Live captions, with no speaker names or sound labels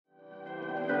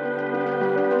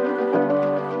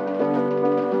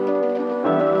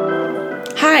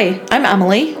Hi, I'm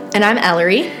Emily. And I'm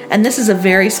Ellery. And this is a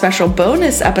very special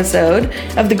bonus episode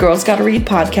of the Girls Gotta Read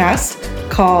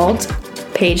podcast called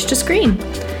Page to Screen.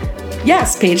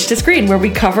 Yes, Page to Screen, where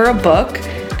we cover a book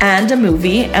and a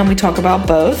movie and we talk about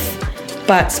both,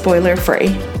 but spoiler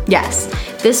free. Yes.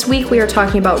 This week we are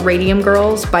talking about Radium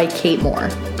Girls by Kate Moore.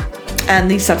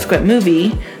 And the subsequent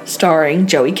movie starring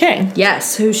Joey King.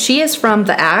 Yes, who she is from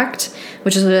The Act,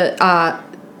 which is a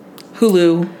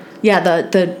Hulu. Yeah,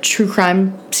 the true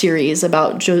crime series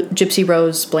about Gypsy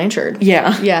Rose Blanchard.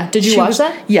 Yeah. Yeah. Did you watch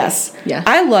that? Yes. Yeah.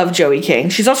 I love Joey King.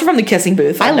 She's also from The Kissing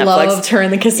Booth on Netflix. Loved her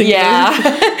in The Kissing Booth.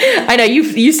 I know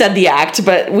you said The Act,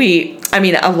 but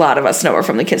a lot of us know her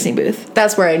from The Kissing Booth.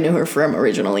 That's where I knew her from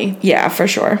originally. Yeah, for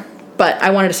sure. But I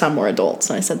wanted to sound more adult,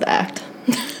 so I said The Act.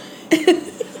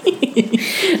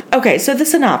 Okay, so the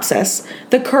synopsis.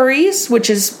 The Curies, which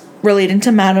is related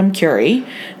to Madame Curie,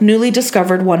 newly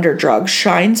discovered wonder drug,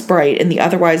 shines bright in the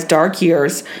otherwise dark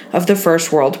years of the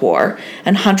First World War,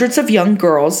 and hundreds of young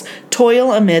girls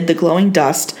toil amid the glowing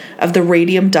dust of the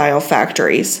radium dial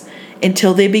factories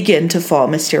until they begin to fall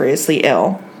mysteriously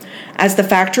ill. As the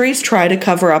factories try to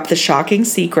cover up the shocking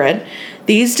secret,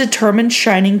 these determined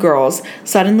shining girls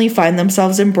suddenly find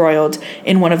themselves embroiled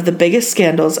in one of the biggest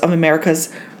scandals of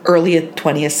America's early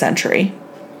 20th century.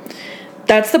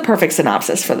 That's the perfect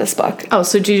synopsis for this book. Oh,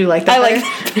 so do you like that? I like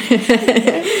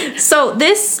that. So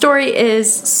this story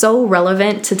is so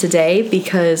relevant to today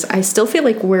because I still feel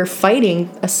like we're fighting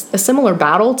a similar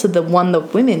battle to the one the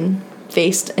women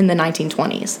faced in the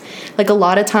 1920s. Like a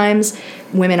lot of times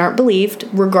women aren't believed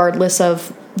regardless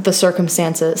of the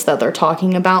circumstances that they're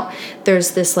talking about.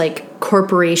 There's this like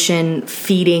corporation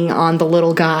feeding on the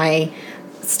little guy.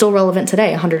 It's still relevant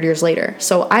today, 100 years later.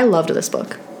 So I loved this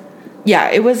book.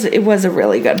 Yeah, it was a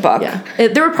really good book. Yeah.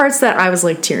 There were parts that I was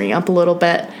like tearing up a little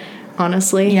bit,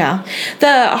 honestly. Yeah.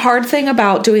 The hard thing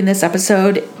about doing this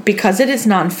episode, because it is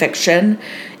nonfiction,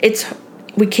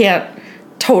 we can't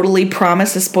totally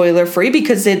promise a spoiler free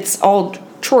because it's all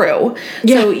true.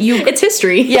 Yeah. So it's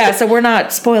history. Yeah, so we're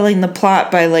not spoiling the plot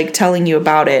by like telling you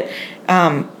about it.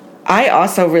 I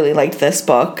also really liked this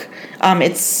book.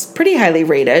 It's pretty highly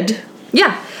rated.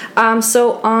 Yeah.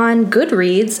 So on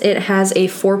Goodreads, it has a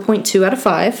 4.2 out of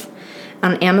 5.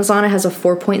 On Amazon, it has a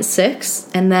 4.6,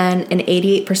 and then an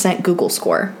 88% Google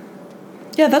score.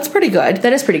 Yeah, that's pretty good.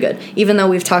 That is pretty good, even though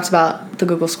we've talked about the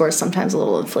Google score is sometimes a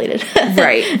little inflated.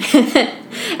 Right.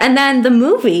 And then the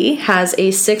movie has a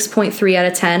 6.3 out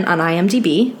of 10 on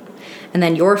IMDb. And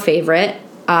then your favorite,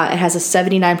 it has a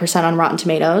 79% on Rotten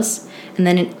Tomatoes. And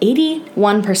then an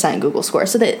 81% Google score.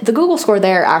 So the Google score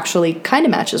there actually kind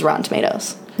of matches Rotten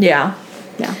Tomatoes. Yeah.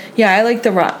 Yeah. Yeah,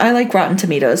 I like Rotten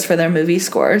Tomatoes for their movie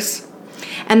scores.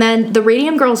 And then the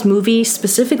Radium Girls movie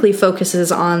specifically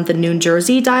focuses on the New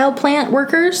Jersey dial plant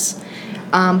workers.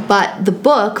 But the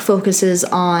book focuses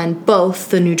on both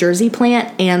the New Jersey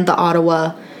plant and the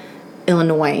Ottawa,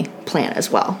 Illinois plant as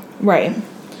well. Right.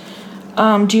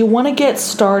 Do you want to get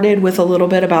started with a little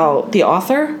bit about the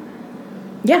author?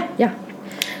 Yeah.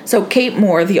 So Kate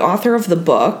Moore, the author of the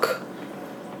book,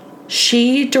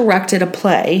 she directed a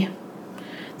play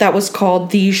that was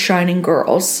called These Shining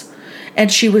Girls. And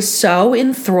she was so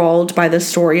enthralled by the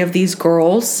story of these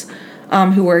girls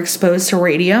who were exposed to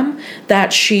radium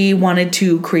that she wanted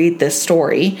to create this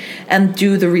story and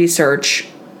do the research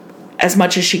as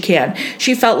much as she can.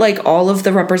 She felt like all of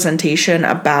the representation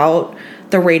about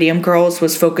the Radium Girls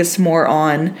was focused more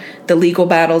on the legal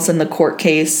battles in the court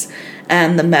case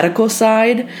and the medical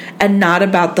side, and not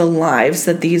about the lives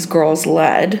that these girls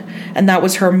led. And that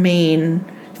was her main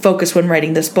focus when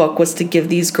writing this book, was to give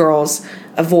these girls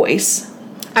a voice.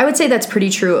 I would say that's pretty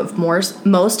true of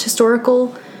most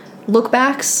historical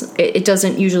look-backs. It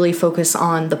doesn't usually focus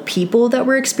on the people that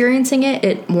were experiencing it.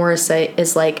 It more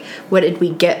is like, what did we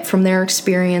get from their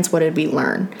experience? What did we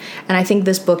learn? And I think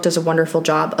this book does a wonderful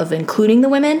job of including the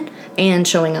women and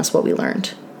showing us what we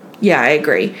learned. Yeah, I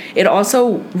agree. It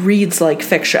also reads like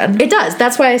fiction. It does.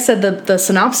 That's why I said the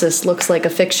synopsis looks like a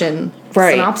fiction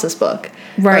synopsis book.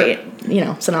 Right.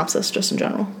 Or, synopsis just in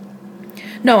general.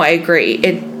 No, I agree.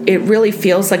 It really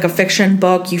feels like a fiction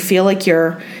book. You feel like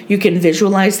you can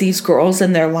visualize these girls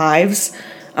in their lives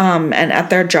and at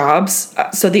their jobs.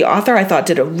 So the author, I thought,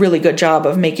 did a really good job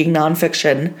of making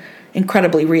nonfiction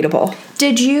incredibly readable.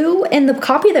 Did you, in the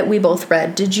copy that we both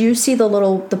read, did you see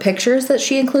the pictures that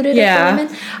she included of the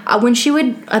women? When she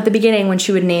would, at the beginning, when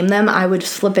she would name them, I would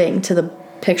flipping to the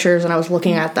pictures and I was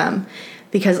looking at them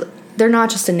because they're not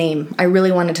just a name. I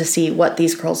really wanted to see what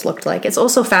these girls looked like. It's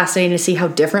also fascinating to see how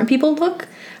different people look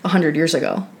 100 years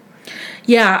ago.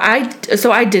 Yeah,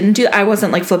 I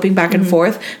wasn't like flipping back and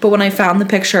forth, but when I found the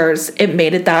pictures, it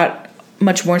made it that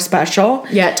much more special.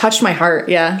 Yeah, it touched my heart.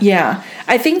 Yeah. Yeah.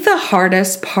 I think the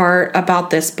hardest part about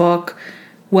this book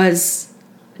was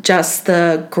just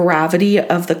the gravity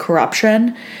of the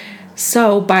corruption.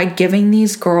 So by giving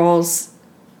these girls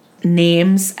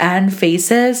names and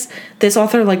faces, this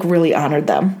author like really honored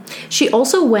them. She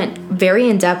also went very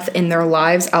in depth in their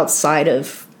lives outside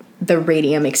of the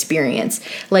Radium experience.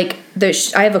 Like,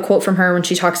 I have a quote from her when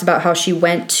she talks about how she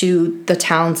went to the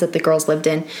towns that the girls lived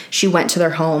in. She went to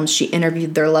their homes. She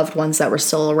interviewed their loved ones that were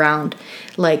still around.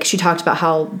 Like, she talked about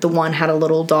how the one had a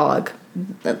little dog.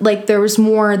 Like, there was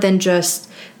more than just,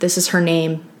 this is her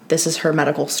name, this is her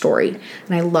medical story.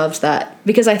 And I loved that,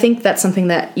 because I think that's something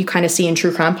that you kind of see in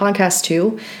true crime podcasts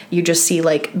too. You just see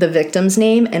like the victim's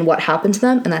name and what happened to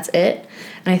them, and that's it.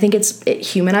 And I think it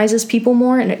humanizes people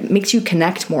more, and it makes you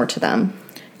connect more to them.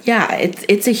 Yeah,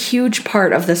 it's a huge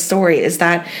part of the story is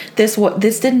that this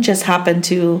didn't just happen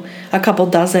to a couple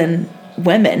dozen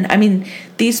women. I mean,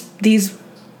 these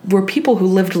were people who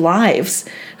lived lives,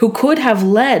 who could have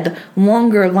led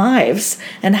longer lives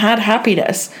and had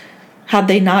happiness had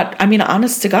they not. I mean,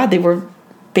 honest to God, they were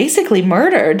basically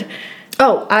murdered.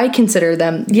 Oh, I consider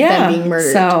them being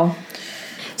murdered.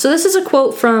 So this is a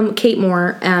quote from Kate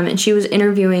Moore, and she was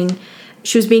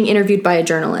being interviewed by a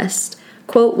journalist.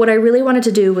 Quote, "What I really wanted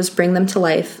to do was bring them to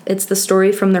life. It's the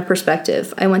story from their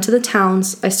perspective. I went to the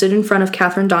towns. I stood in front of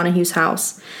Catherine Donahue's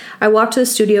house. I walked to the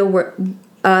studio where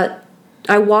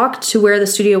the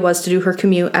studio was to do her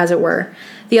commute, as it were.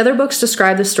 The other books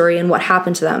describe the story and what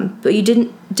happened to them, but you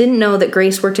didn't know that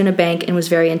Grace worked in a bank and was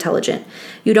very intelligent.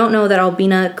 You don't know that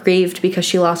Albina grieved because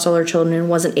she lost all her children and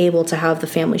wasn't able to have the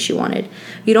family she wanted.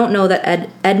 You don't know that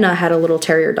Edna had a little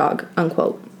terrier dog,"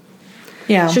 unquote.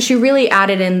 Yeah. So she really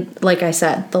added in, like I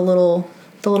said, the little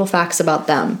facts about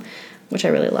them, which I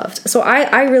really loved. So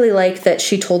I really like that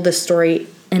she told this story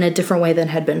in a different way than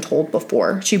had been told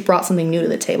before. She brought something new to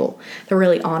the table that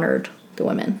really honored the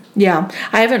women. Yeah.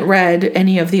 I haven't read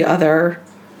any of the other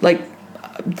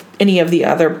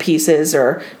pieces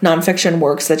or nonfiction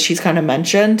works that she's kind of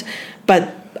mentioned,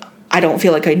 but I don't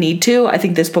feel like I need to. I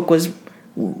think this book was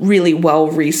really well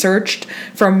researched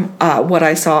from what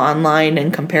I saw online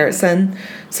in comparison.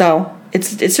 So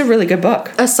it's a really good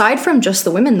book. Aside from just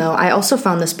the women, though, I also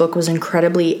found this book was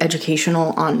incredibly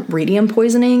educational on radium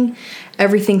poisoning,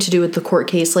 everything to do with the court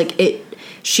case. Like,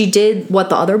 she did what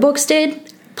the other books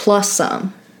did, plus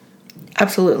some.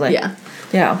 Absolutely. Yeah.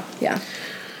 Yeah. Yeah.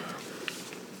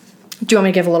 Do you want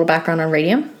me to give a little background on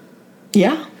radium?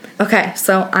 Yeah. Okay,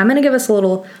 so I'm going to give us a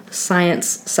little science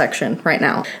section right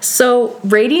now. So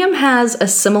radium has a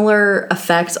similar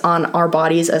effect on our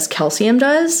bodies as calcium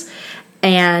does.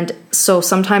 And so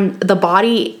sometimes the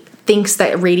body thinks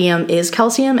that radium is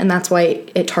calcium, and that's why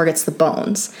it targets the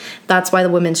bones. That's why the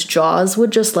women's jaws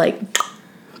would just like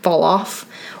fall off,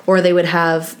 or they would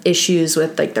have issues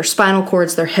with like their spinal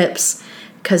cords, their hips,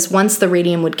 because once the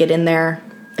radium would get in there,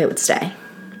 it would stay.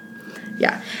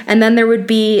 Yeah. And then there would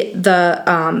be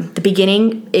the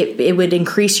beginning, it would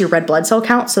increase your red blood cell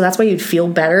count. So that's why you'd feel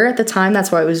better at the time.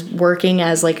 That's why it was working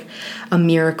as like a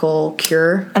miracle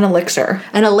cure. An elixir.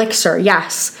 An elixir,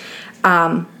 yes.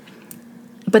 But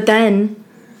then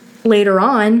later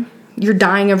on, you're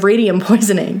dying of radium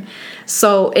poisoning.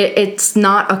 So it's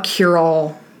not a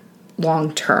cure-all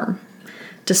long term,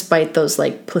 despite those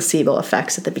like placebo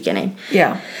effects at the beginning.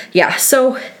 Yeah. Yeah.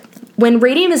 So when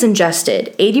radium is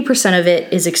ingested, 80% of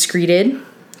it is excreted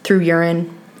through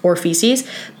urine or feces,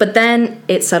 but then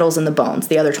it settles in the bones,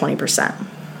 the other 20%.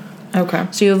 Okay.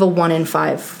 So you have a 1 in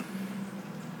 5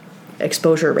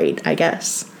 exposure rate, I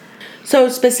guess. So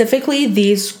specifically,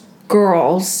 these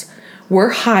girls were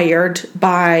hired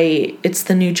by, it's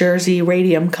the New Jersey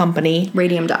Radium Company.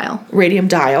 Radium Dial.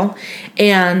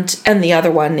 And the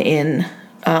other one in...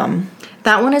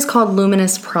 that one is called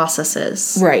Luminous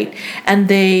Processes. Right. And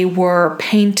they were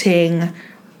painting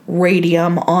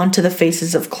radium onto the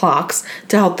faces of clocks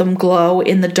to help them glow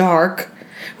in the dark,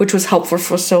 which was helpful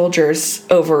for soldiers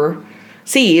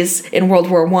overseas in World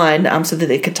War I, so that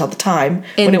they could tell the time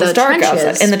when it was dark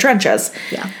outside. In the trenches.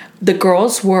 Yeah. The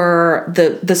girls were,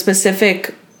 the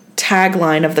specific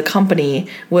tagline of the company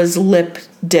was lip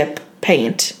dip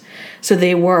paint. So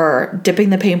they were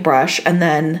dipping the paintbrush and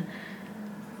then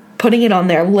putting it on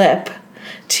their lip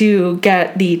to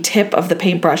get the tip of the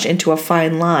paintbrush into a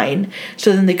fine line,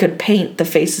 so then they could paint the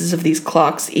faces of these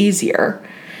clocks easier.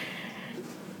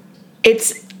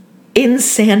 It's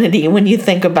insanity when you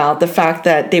think about the fact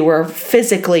that they were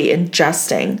physically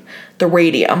ingesting the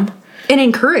radium. And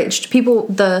encouraged people.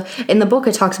 In the book,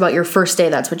 it talks about your first day,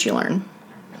 that's what you learn.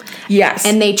 Yes.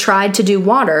 And they tried to do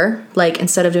water, like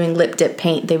instead of doing lip dip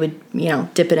paint, they would,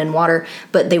 dip it in water,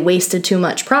 but they wasted too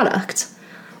much product,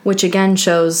 which again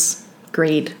shows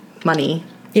greed, money.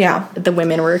 Yeah. The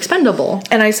women were expendable.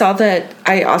 And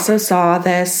I also saw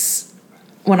this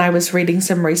when I was reading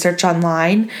some research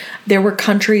online. There were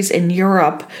countries in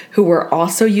Europe who were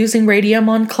also using radium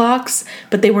on clocks,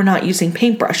 but they were not using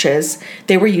paintbrushes.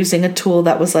 They were using a tool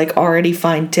that was like already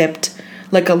fine tipped,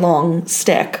 like a long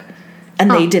stick.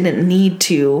 And they didn't need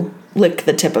to lick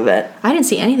the tip of it. I didn't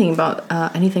see anything about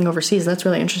anything overseas. That's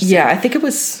really interesting. Yeah, I think it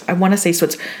was, I want to say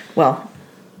Switzerland. Well,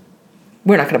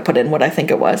 we're not going to put in what I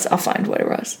think it was. I'll find what it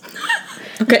was.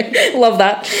 Okay, love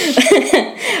that.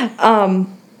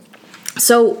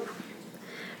 So,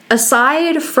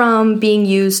 aside from being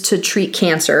used to treat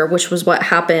cancer, which was what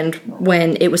happened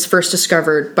when it was first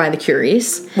discovered by the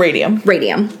Curies.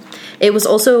 Radium. It was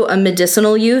also a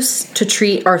medicinal use to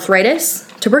treat arthritis,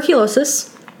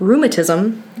 tuberculosis,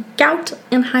 rheumatism, gout,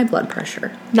 and high blood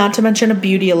pressure. Not to mention a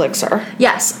beauty elixir.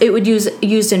 Yes, it would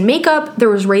used in makeup. There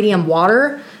was radium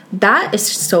water. That is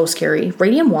so scary.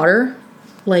 Radium water,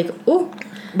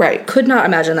 Right. Could not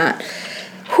imagine that.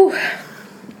 Whew.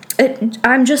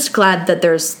 I'm just glad that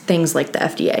there's things like the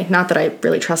FDA. Not that I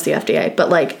really trust the FDA,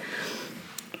 but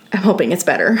I'm hoping it's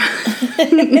better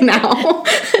now.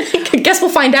 I guess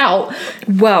we'll find out.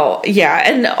 Well, yeah,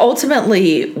 and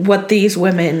ultimately what these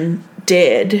women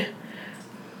did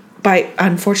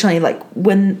unfortunately,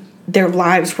 when their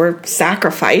lives were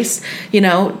sacrificed,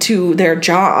 to their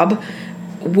job,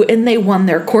 when they won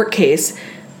their court case,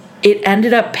 it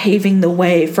ended up paving the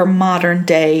way for modern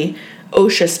day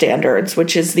OSHA standards,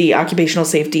 which is the Occupational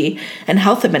Safety and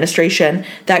Health Administration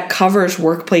that covers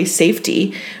workplace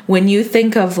safety. When you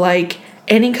think of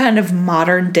any kind of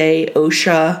modern day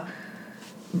OSHA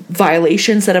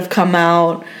violations that have come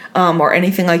out or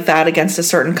anything like that against a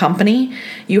certain company,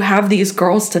 you have these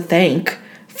girls to thank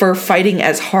for fighting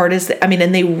as hard as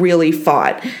and they really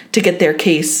fought to get their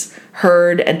case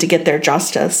heard and to get their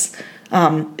justice.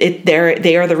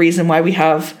 They are the reason why we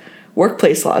have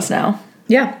workplace laws now.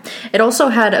 Yeah. It also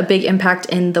had a big impact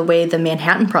in the way the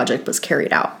Manhattan Project was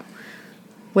carried out,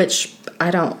 which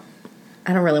I don't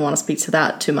really want to speak to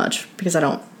that too much because I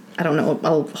don't know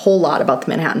a whole lot about the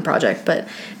Manhattan Project, but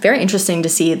very interesting to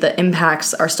see the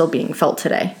impacts are still being felt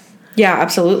today. Yeah,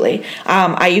 absolutely.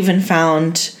 I even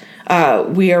found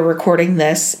we are recording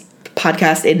this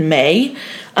podcast in May,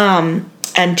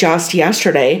 and just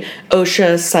yesterday,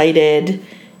 OSHA cited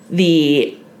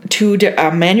the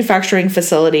manufacturing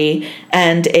facility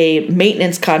and a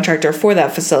maintenance contractor for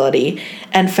that facility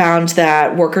and found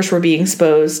that workers were being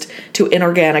exposed to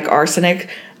inorganic arsenic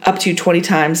up to 20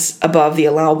 times above the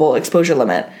allowable exposure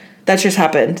limit. That just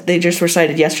happened. They just were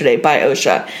cited yesterday by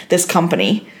OSHA. This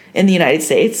company in the United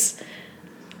States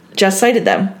just cited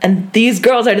them. And these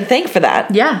girls are to thank for that.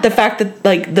 Yeah. The fact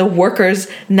that the workers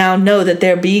now know that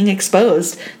they're being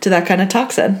exposed to that kind of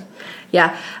toxin.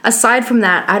 Yeah. Aside from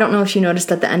that, I don't know if you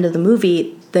noticed at the end of the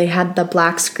movie, they had the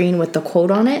black screen with the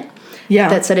quote on it. Yeah.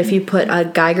 That said if you put a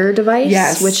Geiger device,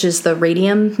 yes, which is the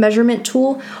radium measurement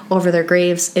tool, over their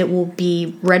graves, it will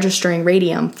be registering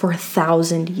radium for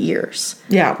 1,000 years.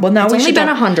 Yeah. Well, now it's only been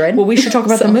 100. Well, we should talk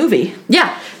about the movie.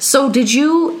 Yeah. So did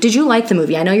you like the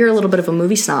movie? I know you're a little bit of a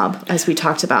movie snob, as we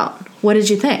talked about. What did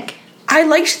you think? I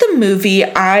liked the movie.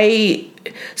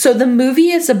 So the movie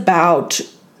is about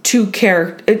two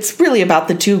characters. It's really about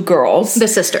the two girls. The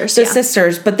sisters.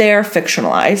 Sisters, but they are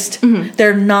fictionalized. Mm-hmm.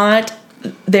 They're not...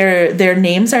 Their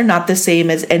names are not the same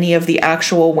as any of the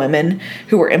actual women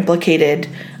who were implicated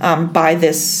by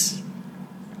this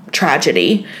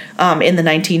tragedy in the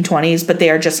 1920s, but they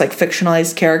are just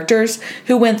fictionalized characters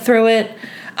who went through it.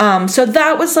 So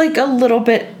that was a little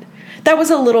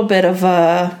bit of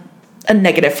a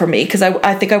negative for me because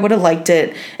I think I would have liked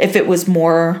it if it was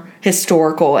more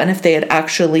historical and if they had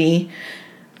actually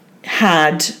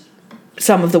had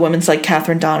some of the women's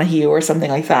Catherine Donahue or something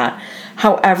like that.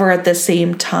 However, at the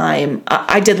same time,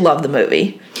 I did love the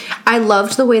movie. I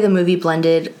loved the way the movie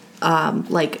blended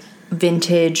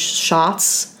vintage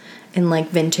shots and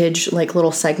vintage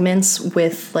little segments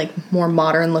with more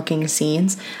modern looking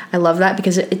scenes. I love that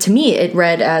because to me it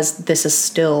read as this is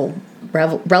still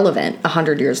relevant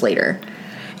 100 years later.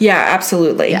 Yeah,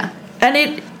 absolutely. Yeah. And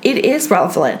it is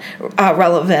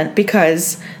relevant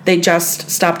because they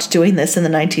just stopped doing this in the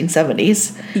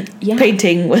 1970s. Yeah.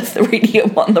 Painting with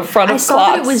radium on the front of clocks. I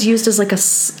saw that it was used as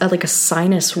a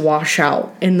sinus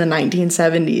washout in the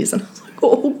 1970s, and I was like,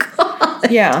 oh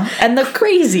god. Yeah, and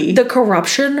crazy. The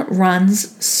corruption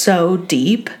runs so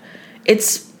deep.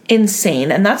 It's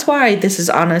insane, and that's why this is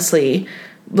honestly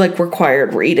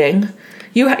required reading.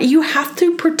 You have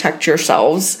to protect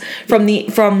yourselves from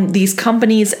these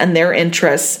companies and their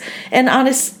interests. And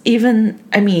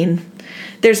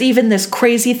there's even this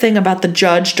crazy thing about the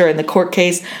judge during the court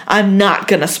case. I'm not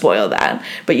going to spoil that,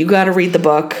 but you got to read the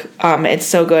book. It's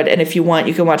so good. And if you want,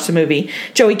 you can watch the movie.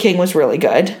 Joey King was really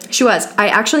good. She was. I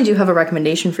actually do have a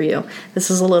recommendation for you. This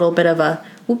is a little bit of a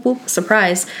whoop whoop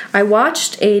surprise. I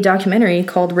watched a documentary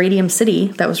called Radium City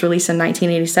that was released in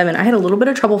 1987. I had a little bit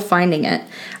of trouble finding it.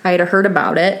 I had heard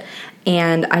about it,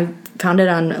 and I found it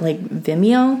on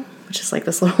Vimeo, which is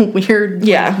this little weird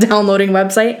downloading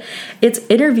website. It's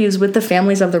interviews with the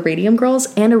families of the Radium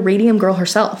girls and a Radium girl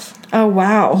herself. Oh,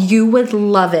 wow. You would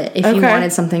love it if you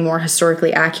wanted something more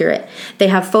historically accurate. They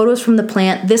have photos from the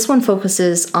plant. This one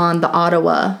focuses on the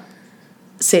Ottawa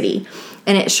city,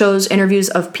 and it shows interviews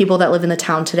of people that live in the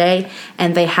town today,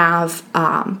 and they have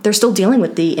they're still dealing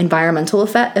with the environmental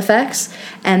effects,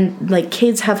 and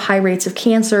kids have high rates of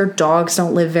cancer, dogs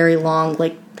don't live very long,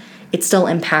 it's still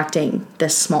impacting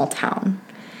this small town.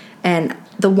 And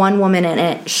the one woman in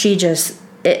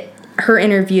it, her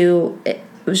interview, it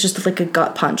was just a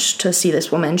gut punch to see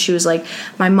this woman. She was like,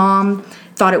 my mom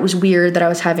thought it was weird that I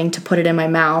was having to put it in my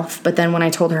mouth, but then when I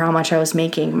told her how much I was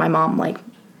making, my mom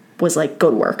was like,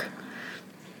 go to work.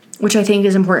 Which I think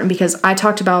is important because I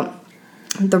talked about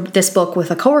this book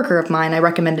with a coworker of mine. I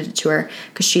recommended it to her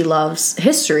because she loves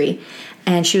history.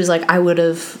 And she was like, I would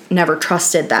have never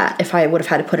trusted that if I would have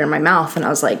had to put it in my mouth. And I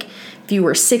was like, if you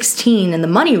were 16 and the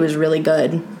money was really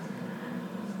good,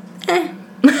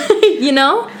 you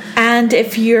know? And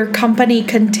if your company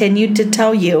continued to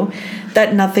tell you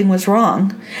that nothing was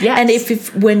wrong. Yes.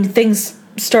 And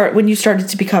when you started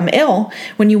to become ill,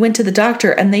 when you went to the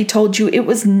doctor and they told you it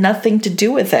was nothing to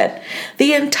do with it.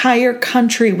 The entire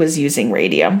country was using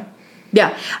radium.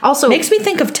 Yeah. Also, makes me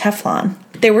think of Teflon.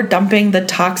 They were dumping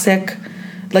this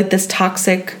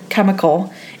toxic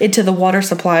chemical into the water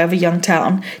supply of a young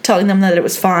town, telling them that it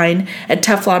was fine. And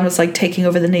Teflon was taking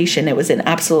over the nation. It was in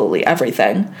absolutely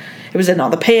everything. It was in all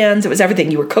the pans. It was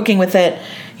everything. You were cooking with it,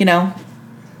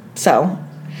 So,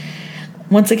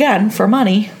 once again, for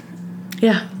money.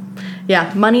 Yeah.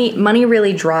 Yeah. Money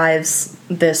really drives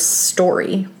this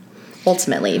story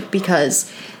ultimately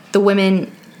because the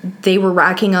women, they were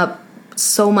racking up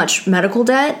so much medical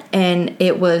debt and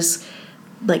it was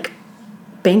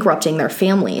bankrupting their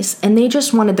families, and they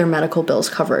just wanted their medical bills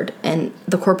covered, and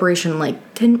the corporation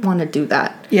didn't want to do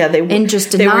that. Yeah, and just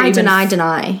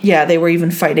deny. Yeah, they were even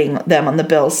fighting them on the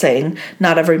bills, saying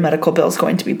not every medical bill is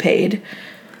going to be paid.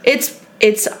 It's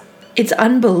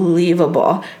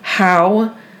unbelievable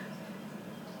how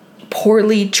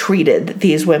poorly treated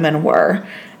these women were,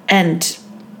 and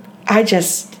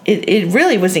it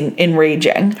really was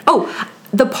enraging. Oh,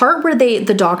 the part where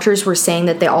the doctors were saying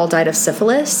that they all died of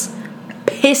syphilis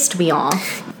pissed me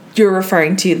off. You're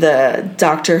referring to the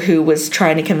doctor who was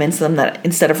trying to convince them that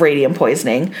instead of radium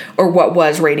poisoning, or what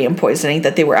was radium poisoning,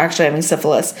 that they were actually having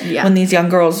syphilis. Yeah. When these young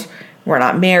girls were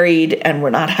not married and were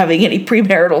not having any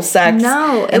premarital sex.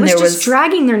 No, it was just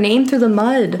dragging their name through the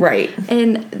mud. Right.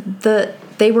 And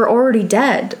they were already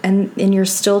dead, and you're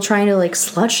still trying to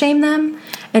slut shame them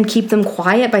and keep them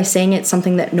quiet by saying it's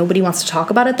something that nobody wants to talk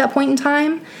about at that point in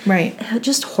time. Right.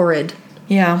 Just horrid.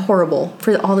 Yeah. Horrible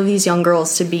for all of these young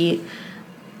girls to be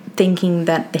thinking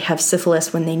that they have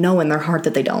syphilis when they know in their heart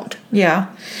that they don't.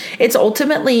 Yeah. It's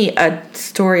ultimately a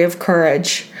story of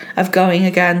courage, of going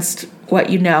against what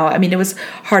you know. I mean, it was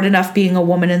hard enough being a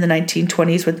woman in the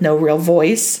 1920s with no real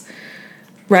voice,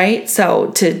 right?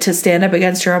 So to stand up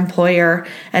against your employer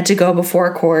and to go before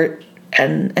a court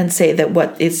and say that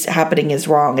what is happening is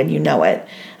wrong and you know it.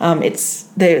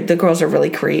 The girls are really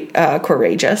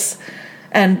courageous.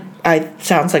 And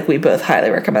sounds like we both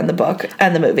highly recommend the book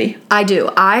and the movie. I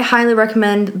do. I highly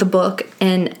recommend the book,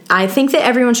 and I think that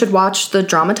everyone should watch the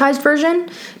dramatized version,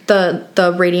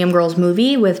 the Radium Girls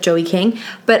movie with Joey King.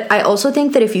 But I also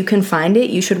think that if you can find it,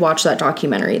 you should watch that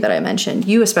documentary that I mentioned.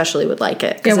 You especially would like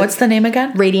it. Yeah, what's the name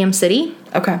again? Radium City.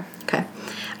 Okay.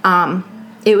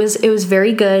 It was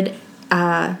very good.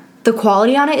 The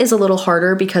quality on it is a little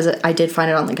harder because I did find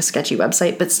it on a sketchy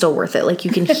website, but still worth it. You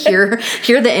can hear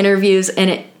the interviews, and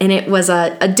it was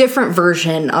a different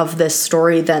version of this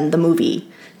story than the movie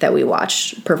that we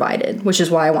watched provided, which is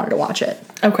why I wanted to watch it.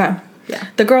 Okay. Yeah.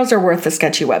 The girls are worth the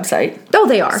sketchy website. Oh,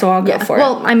 they are. So I'll go for it.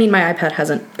 Well, I mean, my iPad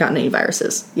hasn't gotten any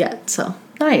viruses yet, so.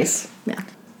 Nice. Yeah.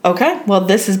 Okay, well,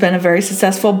 this has been a very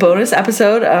successful bonus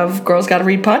episode of Girls Gotta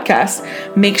Read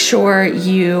podcast. Make sure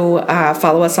you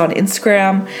follow us on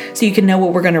Instagram so you can know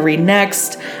what we're going to read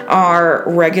next. Our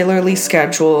regularly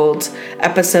scheduled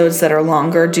episodes that are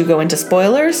longer do go into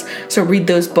spoilers, so read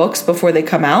those books before they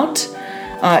come out.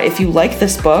 If you like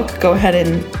this book, go ahead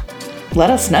and let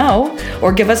us know,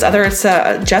 or give us other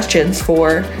suggestions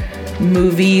for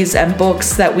movies and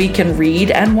books that we can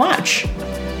read and watch.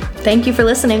 Thank you for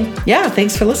listening. Yeah,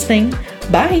 thanks for listening.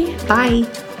 Bye.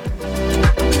 Bye.